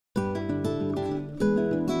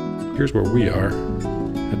here's where we are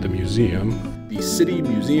at the museum. The City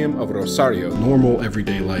Museum of Rosario. Normal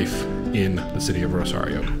everyday life in the city of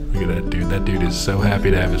Rosario. Look at that dude. That dude is so happy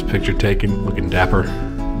to have his picture taken. Looking dapper.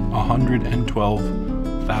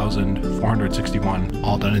 112,461.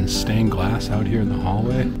 All done in stained glass out here in the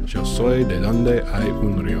hallway. Yo soy de donde hay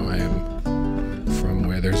un río. I am from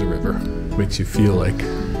where there's a river. Makes you feel like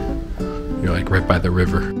you're like right by the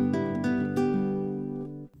river.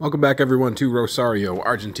 Welcome back everyone to Rosario,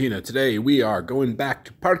 Argentina. Today we are going back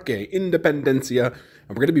to Parque Independencia and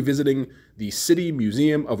we're going to be visiting the City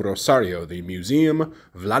Museum of Rosario, the Museum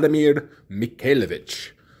Vladimir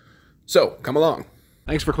Mikhailovich. So come along.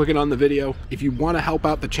 Thanks for clicking on the video. If you want to help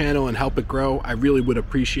out the channel and help it grow, I really would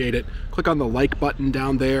appreciate it. Click on the like button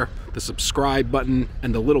down there, the subscribe button,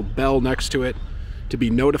 and the little bell next to it to be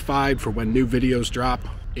notified for when new videos drop.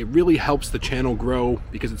 It really helps the channel grow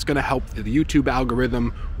because it's going to help the YouTube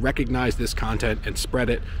algorithm recognize this content and spread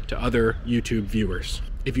it to other YouTube viewers.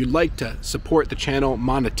 If you'd like to support the channel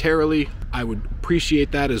monetarily, I would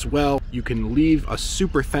appreciate that as well. You can leave a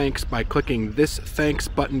super thanks by clicking this thanks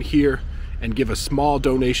button here and give a small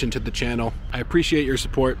donation to the channel. I appreciate your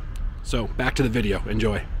support. So back to the video,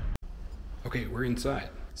 enjoy. Okay, we're inside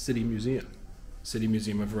City Museum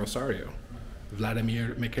of Rosario.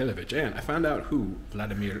 Vladimir Mikhailovich, and I found out who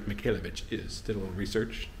Vladimir Mikhailovich is. Did a little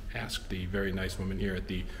research, asked the very nice woman here at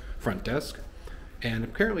the front desk, and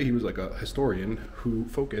apparently he was like a historian who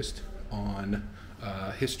focused on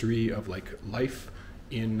history of like life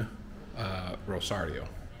in Rosario.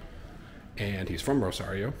 And he's from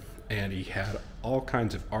Rosario, and he had all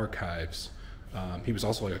kinds of archives. He was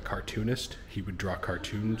also like a cartoonist. He would draw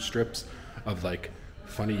cartoon strips of like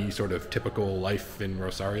funny sort of typical life in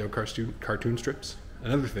Rosario cartoon strips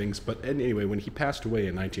and other things. But anyway, when he passed away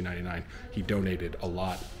in 1999, he donated a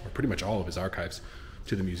lot, or pretty much all of his archives,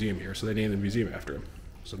 to the museum here. So they named the museum after him.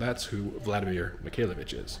 So that's who Vladimir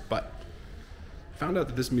Mikhailovich is. But I found out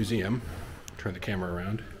that this museum, turn the camera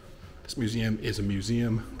around, this museum is a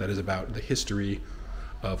museum that is about the history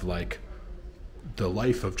of like the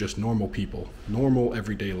life of just normal people, normal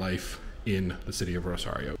everyday life in the city of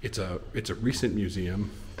Rosario. It's a recent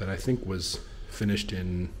museum that I think was finished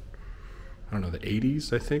in, I don't know, the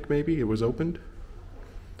 80s, I think maybe it was opened.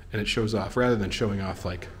 And it shows off, rather than showing off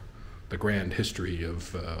like the grand history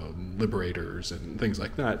of liberators and things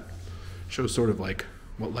like that, it shows sort of like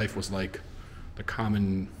what life was like, the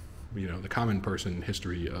common, the common person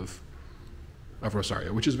history of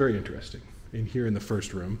Rosario, which is very interesting. And here in the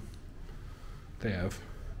first room, they have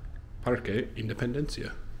Parque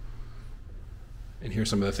Independencia. And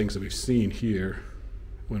here's some of the things that we've seen here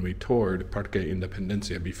when we toured Parque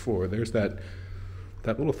Independencia before. There's that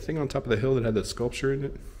little thing on top of the hill that had that sculpture in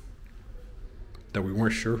it that we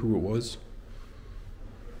weren't sure who it was.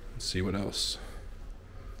 Let's see what else.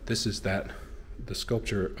 This is the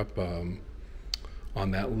sculpture up on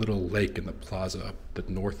that little lake in the plaza up the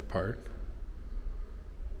north part.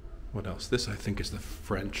 What else? This I think is the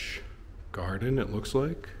French Garden, it looks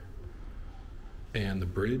like. And the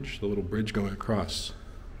bridge, the little bridge going across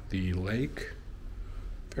the lake.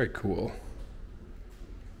 Very cool.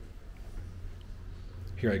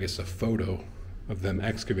 Here I guess a photo of them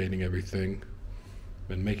excavating everything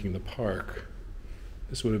and making the park.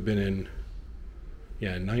 This would have been in,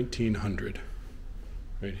 1900,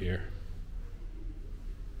 right here.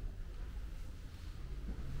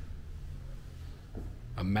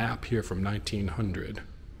 A map here from 1900.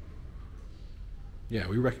 Yeah,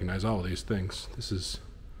 we recognize all of these things. This is,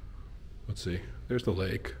 let's see, there's the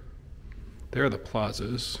lake. There are the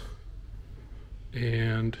plazas.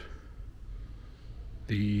 And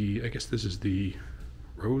I guess this is the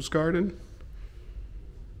Rose Garden.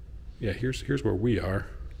 Yeah, here's where we are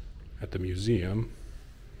at the museum.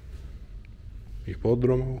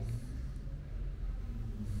 Hippodromo.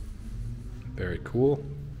 Very cool.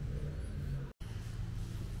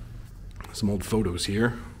 Some old photos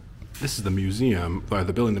here. This is the museum, or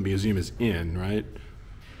the building the museum is in, right?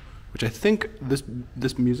 Which I think this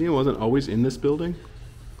museum wasn't always in this building,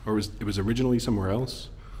 or it was originally somewhere else,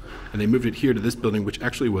 and they moved it here to this building, which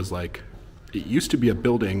actually was like, it used to be a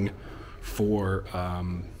building for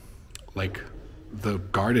like the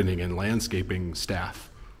gardening and landscaping staff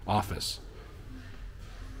office.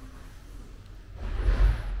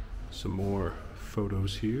 Some more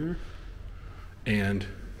photos here, and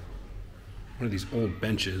one of these old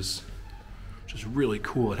benches, which is really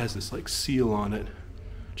cool. It has this like seal on it,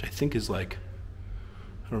 which I think is like,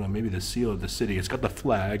 I don't know, maybe the seal of the city. It's got the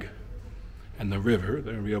flag and the river,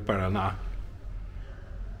 the Rio Paraná.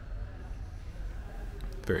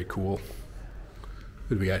 Very cool. What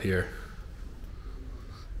do we got here?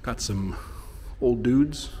 Got some old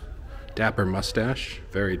dudes Dapper mustache,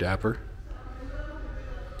 very dapper.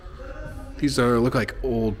 These look like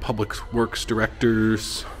old public works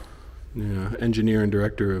directors. Yeah, engineer and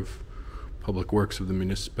director of public works of the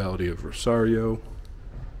municipality of Rosario.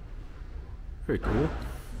 Very cool.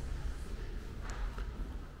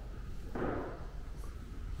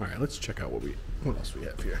 All right, let's check out what else we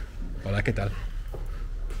have here. Hola, ¿qué tal?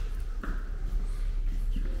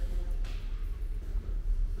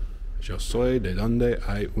 Yo soy de donde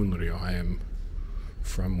hay un río. I am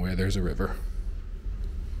from where there's a river.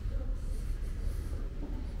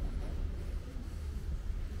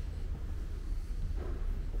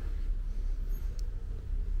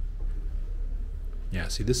 Yeah,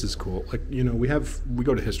 see, this is cool. Like, you know, we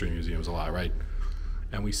go to history museums a lot, right?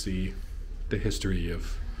 And we see the history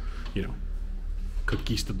of, you know,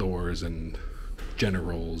 conquistadors and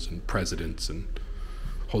generals and presidents and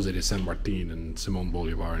Jose de San Martin and Simón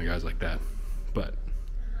Bolivar and guys like that. But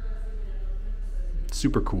it's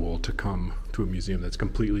super cool to come to a museum that's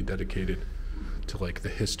completely dedicated to like the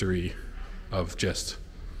history of just,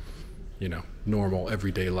 you know, normal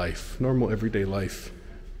everyday life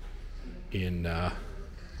in a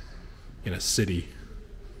city.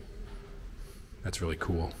 That's really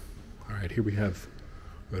cool. All right, here we have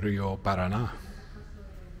Rio Paraná.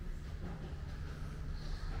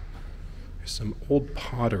 There's some old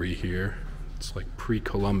pottery here. It's like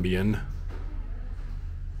pre-Columbian.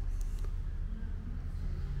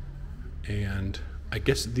 And I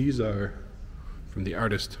guess these are from the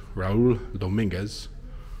artist Raul Dominguez,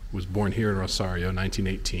 who was born here in Rosario,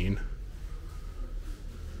 1918.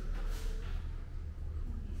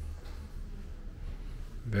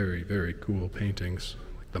 Very, very cool paintings.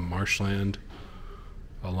 Like the marshland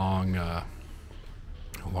along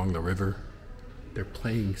the river. They're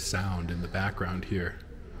playing sound in the background here.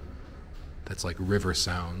 That's like river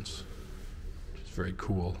sounds. It's very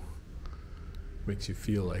cool. Makes you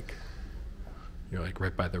feel like you're like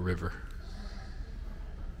right by the river.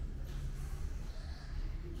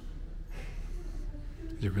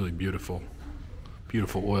 These are really beautiful,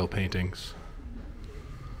 beautiful oil paintings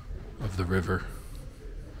of the river.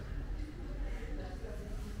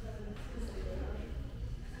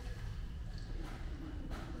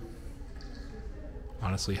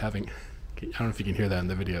 Honestly, I don't know if you can hear that in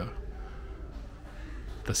the video,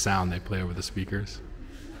 the sound they play over the speakers.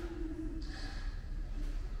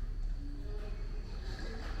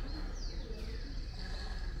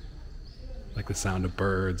 Like the sound of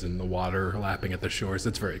birds and the water lapping at the shores.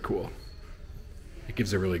 That's very cool. It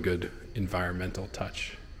gives a really good environmental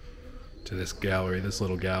touch to this gallery, this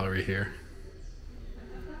little gallery here.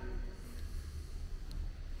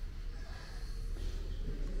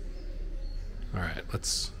 All right,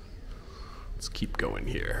 let's keep going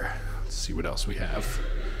here. Let's see what else we have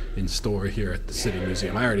in store here at the City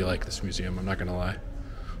Museum. I already like this museum, I'm not gonna lie.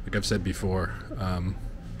 Like I've said before,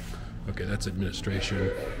 okay, that's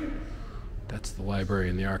administration. That's the library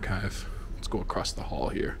and the archive. Let's go across the hall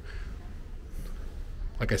here.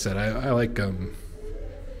 Like I said, I like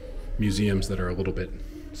museums that are a little bit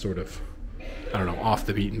sort of, I don't know, off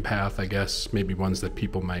the beaten path, I guess. Maybe ones that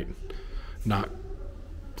people might not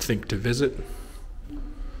think to visit.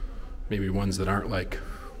 Maybe ones that aren't like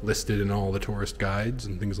listed in all the tourist guides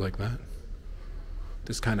and things like that.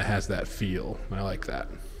 This kind of has that feel. I like that.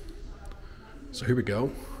 So here we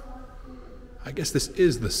go. I guess this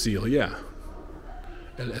is the seal, yeah.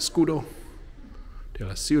 El escudo de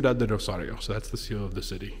la ciudad de Rosario. So that's the seal of the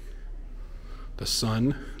city. The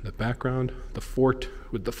sun, the background, the fort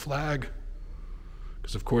with the flag.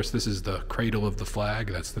 Because of course this is the cradle of the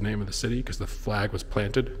flag. That's the name of the city because the flag was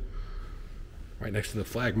planted right next to the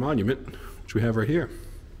flag monument, which we have right here.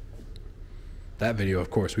 That video, of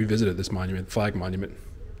course, we visited this monument, flag monument.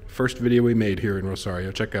 First video we made here in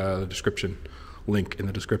Rosario. Check the description, link in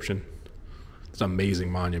the description. It's an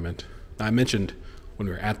amazing monument. Now, I mentioned when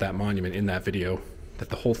we were at that monument in that video that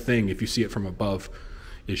the whole thing, if you see it from above,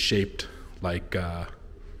 is shaped like a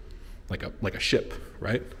ship,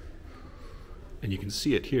 right? And you can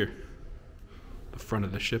see it here. The front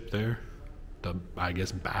of the ship there. The, I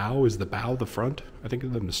guess, bow is the bow, the front. I think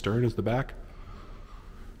of them, the stern is the back.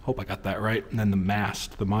 Hope I got that right. And then the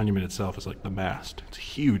mast, the monument itself is like the mast. It's a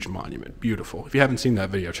huge monument, beautiful. If you haven't seen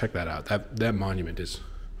that video, check that out. That monument is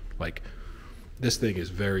like, this thing is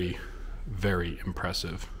very, very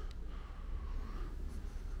impressive.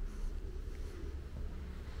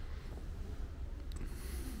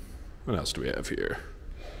 What else do we have here?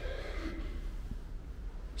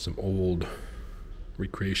 Some old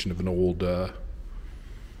recreation of an old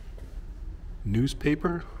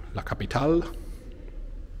newspaper, La Capital.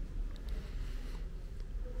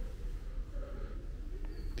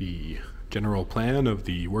 the general plan of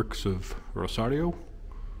the works of Rosario.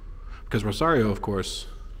 Because Rosario, of course,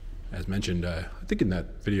 as mentioned, I think in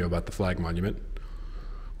that video about the flag monument,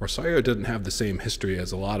 Rosario doesn't have the same history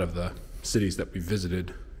as a lot of the cities that we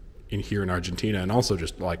visited here in Argentina, and also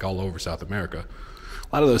just like all over South America.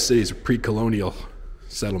 A lot of those cities are pre-colonial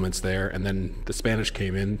settlements there, and then the Spanish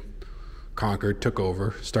came in, conquered, took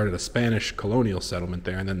over, started a Spanish colonial settlement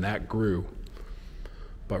there, and then that grew.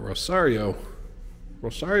 But Rosario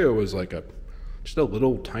was like just a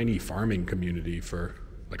little tiny farming community for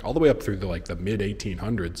like all the way up through the mid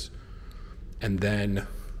 1800s, and then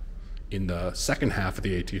in the second half of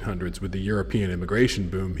the 1800s, with the European immigration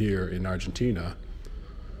boom here in Argentina,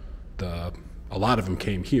 a lot of them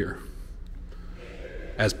came here.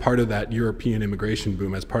 As part of that European immigration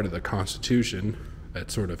boom, as part of the Constitution that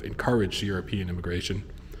sort of encouraged European immigration,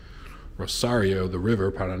 Rosario, the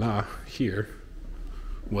river Paraná here,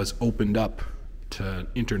 was opened up to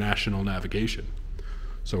international navigation.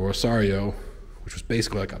 So Rosario, which was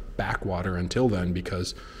basically like a backwater until then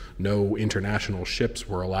because no international ships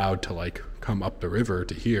were allowed to come up the river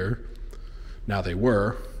to here, now they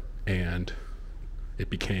were, and it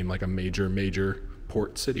became like a major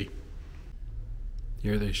port city.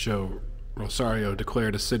 Here they show Rosario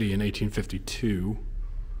declared a city in 1852.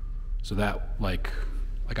 So that, like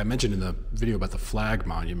I mentioned in the video about the flag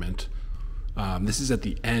monument, this is at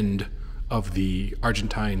the end of the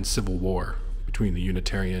Argentine Civil War between the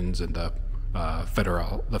Unitarians and the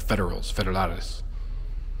Federales.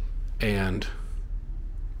 And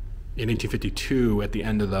in 1852, at the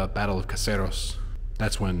end of the Battle of Caseros,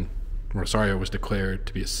 that's when Rosario was declared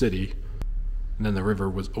to be a city, and then the river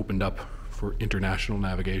was opened up for international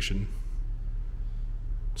navigation.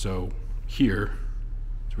 So here,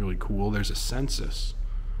 it's really cool, there's a census,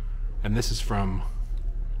 and this is from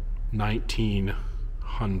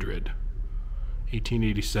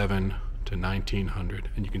 1887 to 1900,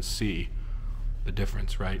 and you can see the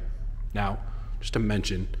difference, right? Now, just to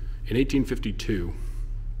mention, in 1852,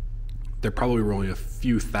 there probably were only a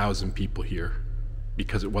few thousand people here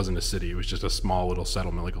because it wasn't a city, it was just a small little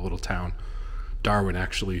settlement, like a little town.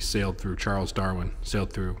 Charles Darwin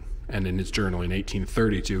sailed through, and in his journal in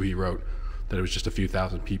 1832 he wrote that it was just a few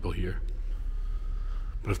thousand people here.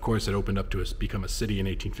 But of course it opened up to become a city in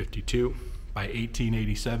 1852. By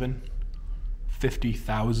 1887,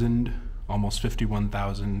 50,000, almost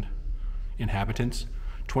 51,000 inhabitants,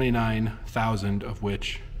 29,000 of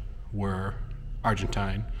which were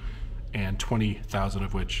Argentine, and 20,000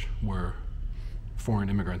 of which were foreign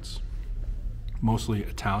immigrants, mostly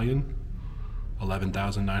Italian,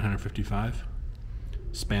 11,955,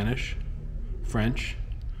 Spanish, French,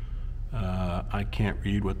 I can't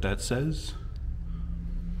read what that says.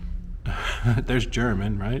 There's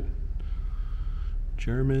German, right?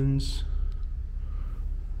 Germans,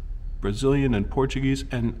 Brazilian and Portuguese,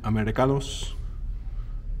 and Americanos,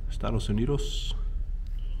 Estados Unidos.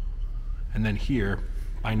 And then here,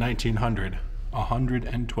 by 1900,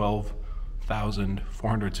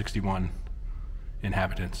 112,461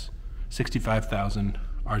 inhabitants, 65,000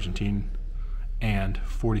 Argentine, and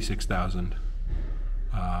 46,000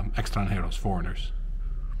 extranjeros, foreigners,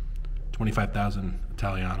 25,000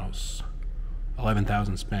 Italianos,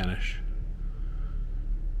 11,000 Spanish,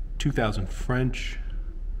 2,000 French.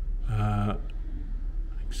 I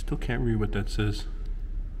still can't read what that says.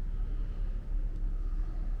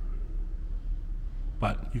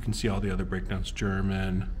 But you can see all the other breakdowns.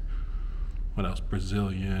 German, what else?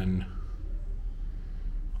 Brazilian,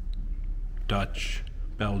 Dutch,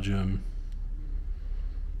 Belgium.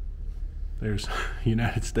 There's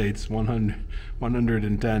United States,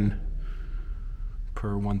 110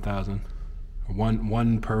 per 1,000.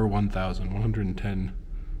 One per 1,000, 110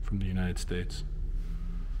 from the United States.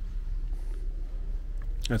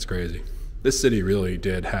 That's crazy. This city really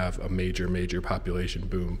did have a major population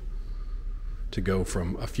boom to go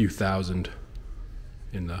from a few thousand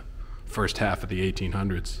in the first half of the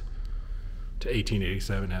 1800s to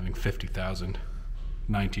 1887 having 50,000,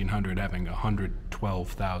 1900 having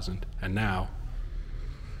 112,000, and now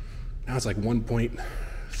it's like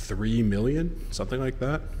 1.3 million, something like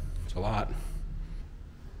that. It's a lot.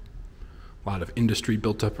 A lot of industry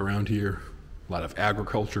built up around here, a lot of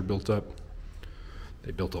agriculture built up.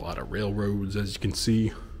 They built a lot of railroads, as you can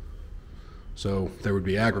see. So there would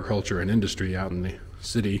be agriculture and industry out in the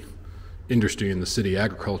city, industry in the city,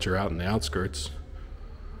 agriculture out in the outskirts,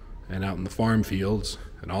 and out in the farm fields,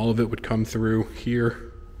 and all of it would come through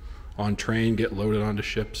here on train, get loaded onto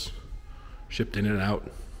ships, shipped in and out.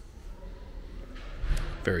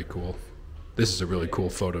 Very cool. This is a really cool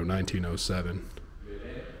photo, 1907.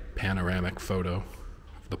 Panoramic photo of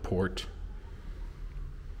the port.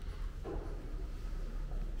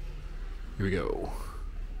 Here we go.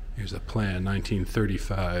 Here's a plan,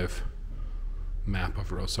 1935 map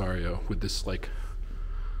of Rosario with this like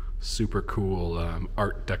super cool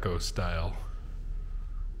Art Deco style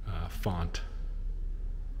font.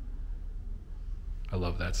 I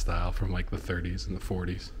love that style from like the 30s and the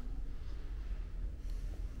 40s.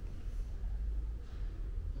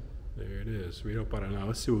 There it is. Rio Paraná.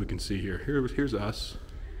 Let's see what we can see here. Here's us.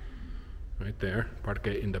 Right there. Parque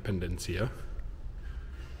Independencia.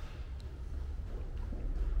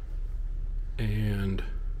 And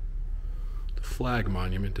the flag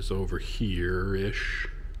monument is over here-ish.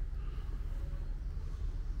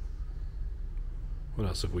 What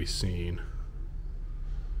else have we seen?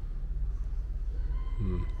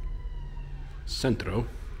 Centro.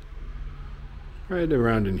 Right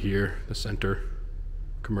around in here. The center.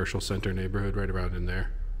 Commercial center neighborhood, right around in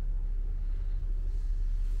there.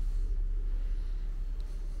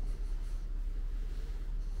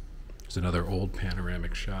 There's another old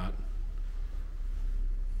panoramic shot.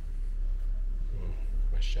 Oh,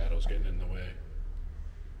 my shadow's getting in the way.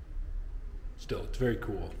 Still, it's very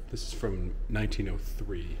cool. This is from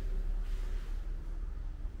 1903.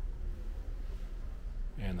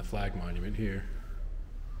 And the flag monument here.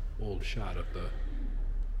 Old shot of the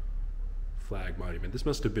flag monument. This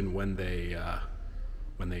must have been when they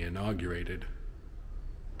inaugurated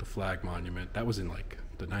the flag monument. That was in like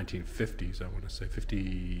the 1950s, I want to say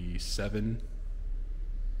 57,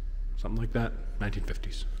 something like that.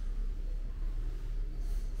 1950s.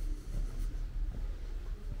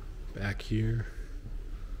 Back here.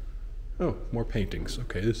 Oh, more paintings.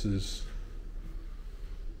 Okay, this is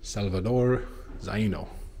Salvador Zaino,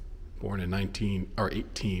 born in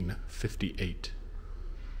 1858.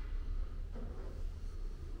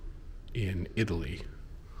 In Italy,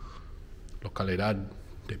 Localidad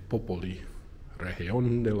de Popoli,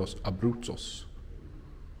 Región de los Abruzos.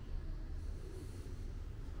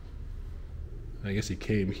 I guess he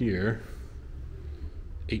came here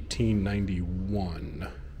 1891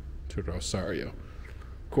 to Rosario.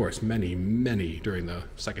 Of course, many during the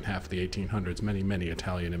second half of the 1800s, many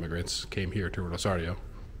Italian immigrants came here to Rosario,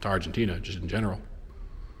 to Argentina, just in general.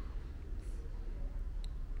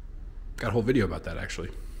 Got a whole video about that, actually.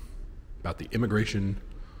 About the immigration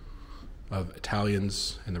of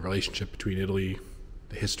Italians and the relationship between Italy,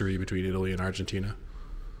 the history between Italy and Argentina.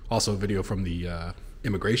 Also a video from the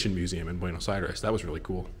Immigration Museum in Buenos Aires. That was really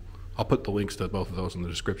cool. I'll put the links to both of those in the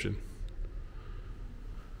description.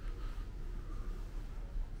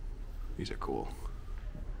 These are cool.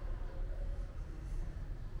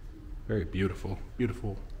 Very beautiful,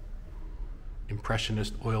 beautiful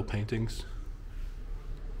impressionist oil paintings.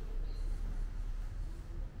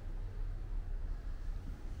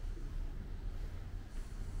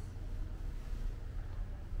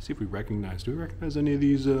 See if we recognize. Do we recognize any of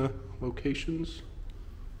these locations?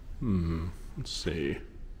 Let's see.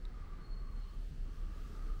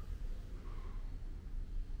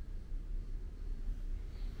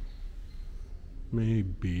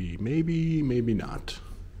 Maybe not.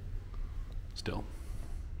 Still,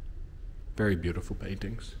 very beautiful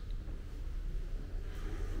paintings.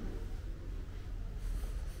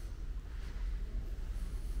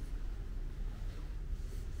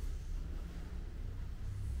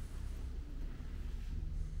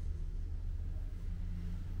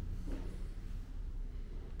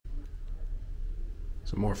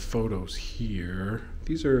 Some more photos here.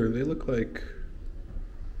 They look like,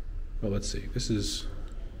 well, let's see. This is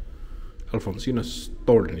Alfonsina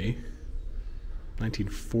Storni,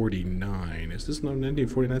 1949. Is this not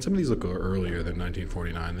 1949? Some of these look earlier than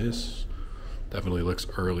 1949. This definitely looks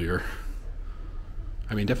earlier.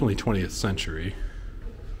 I mean, definitely 20th century,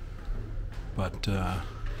 but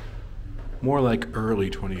more like early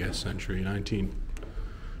 20th century,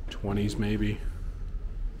 1920s maybe.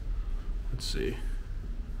 Let's see.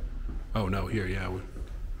 Oh no, here, yeah,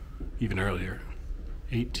 even earlier.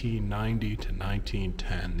 1890 to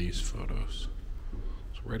 1910, these photos.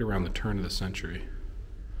 So right around the turn of the century.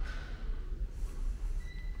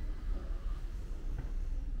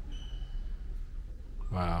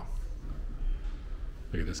 Wow.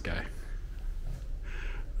 Look at this guy.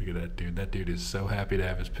 Look at that dude. That dude is so happy to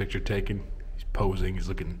have his picture taken. He's posing, he's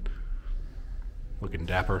looking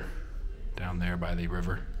dapper down there by the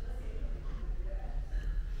river.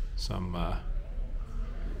 Some of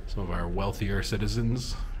our wealthier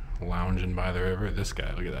citizens lounging by the river. This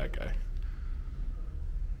guy, look at that guy.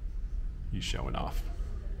 He's showing off.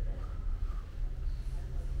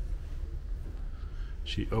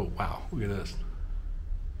 Oh wow, look at this.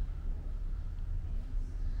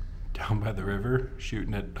 Down by the river,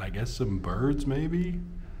 shooting at, I guess, some birds maybe?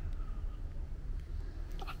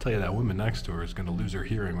 tell you that woman next to her is going to lose her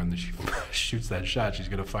hearing when she shoots that shot. She's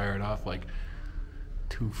going to fire it off like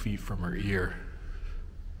 2 feet from her ear.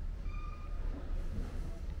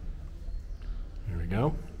 There we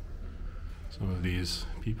go. Some of these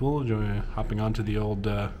people hopping onto the old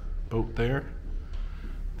boat there.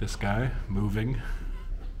 This guy moving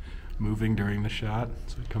during the shot,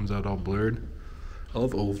 so it comes out all blurred. I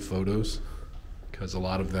love old photos because a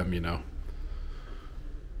lot of them, you know,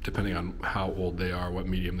 depending on how old they are, what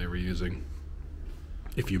medium they were using,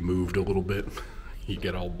 if you moved a little bit, you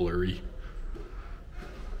get all blurry.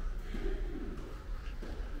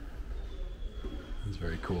 It's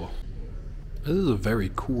very cool. This is a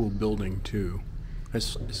very cool building too.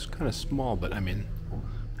 It's kind of small, but I mean,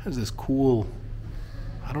 it has this cool,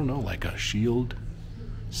 I don't know, like a shield,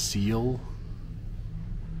 seal,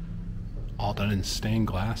 all done in stained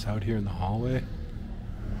glass out here in the hallway.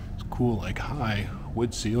 It's cool, like high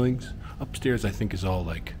wood ceilings. Upstairs I think is all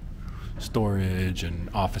like storage and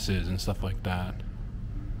offices and stuff like that.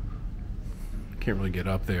 Can't really get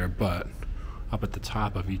up there, but up at the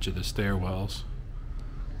top of each of the stairwells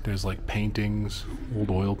there's like paintings, old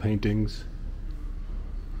oil paintings.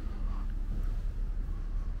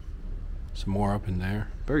 Some more up in there.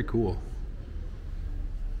 Very cool.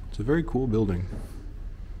 It's a very cool building.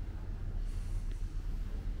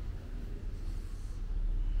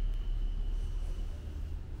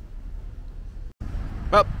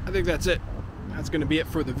 Well, I think that's it. That's going to be it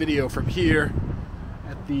for the video from here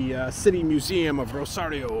at the City Museum of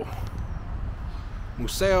Rosario.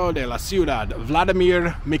 Museo de la Ciudad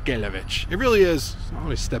Vladimir Mikhailovich. It really is. Let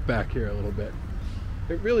me step back here a little bit.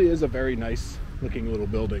 It really is a very nice looking little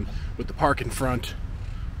building with the park in front.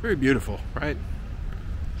 Very beautiful, right?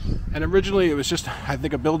 And originally it was just, I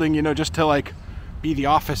think, a building, you know, just to like be the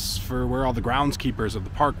office for where all the groundskeepers of the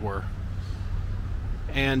park were.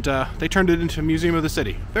 And they turned it into a museum of the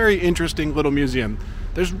city. Very interesting little museum.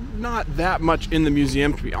 There's not that much in the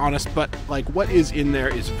museum, to be honest, but like what is in there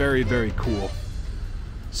is very, very cool.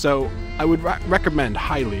 So I would recommend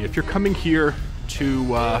highly, if you're coming here to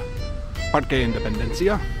Parque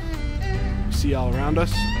Independencia, you see all around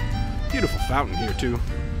us, beautiful fountain here too.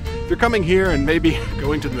 If you're coming here and maybe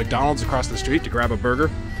going to the McDonald's across the street to grab a burger,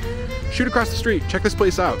 shoot across the street, check this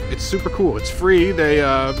place out. It's super cool. It's free. They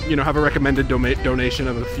you know, have a recommended donation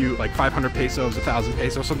of a few, like 500 pesos, 1,000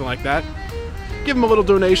 pesos, something like that. Give them a little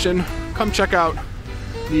donation. Come check out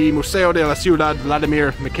the Museo de la Ciudad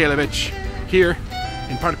Vladimir Mikhailovich here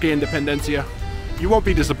in Parque Independencia. You won't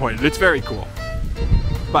be disappointed. It's very cool.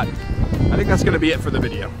 But I think that's going to be it for the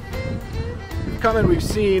video. We've come and we've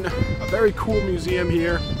seen a very cool museum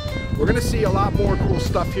here. We're going to see a lot more cool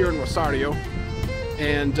stuff here in Rosario.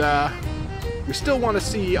 And we still want to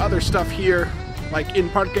see other stuff here, like in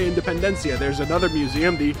Parque Independencia. There's another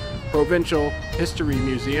museum, the Provincial History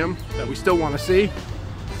Museum, that we still want to see.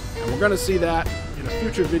 And we're going to see that in a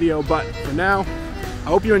future video. But for now, I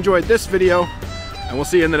hope you enjoyed this video, and we'll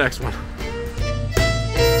see you in the next one.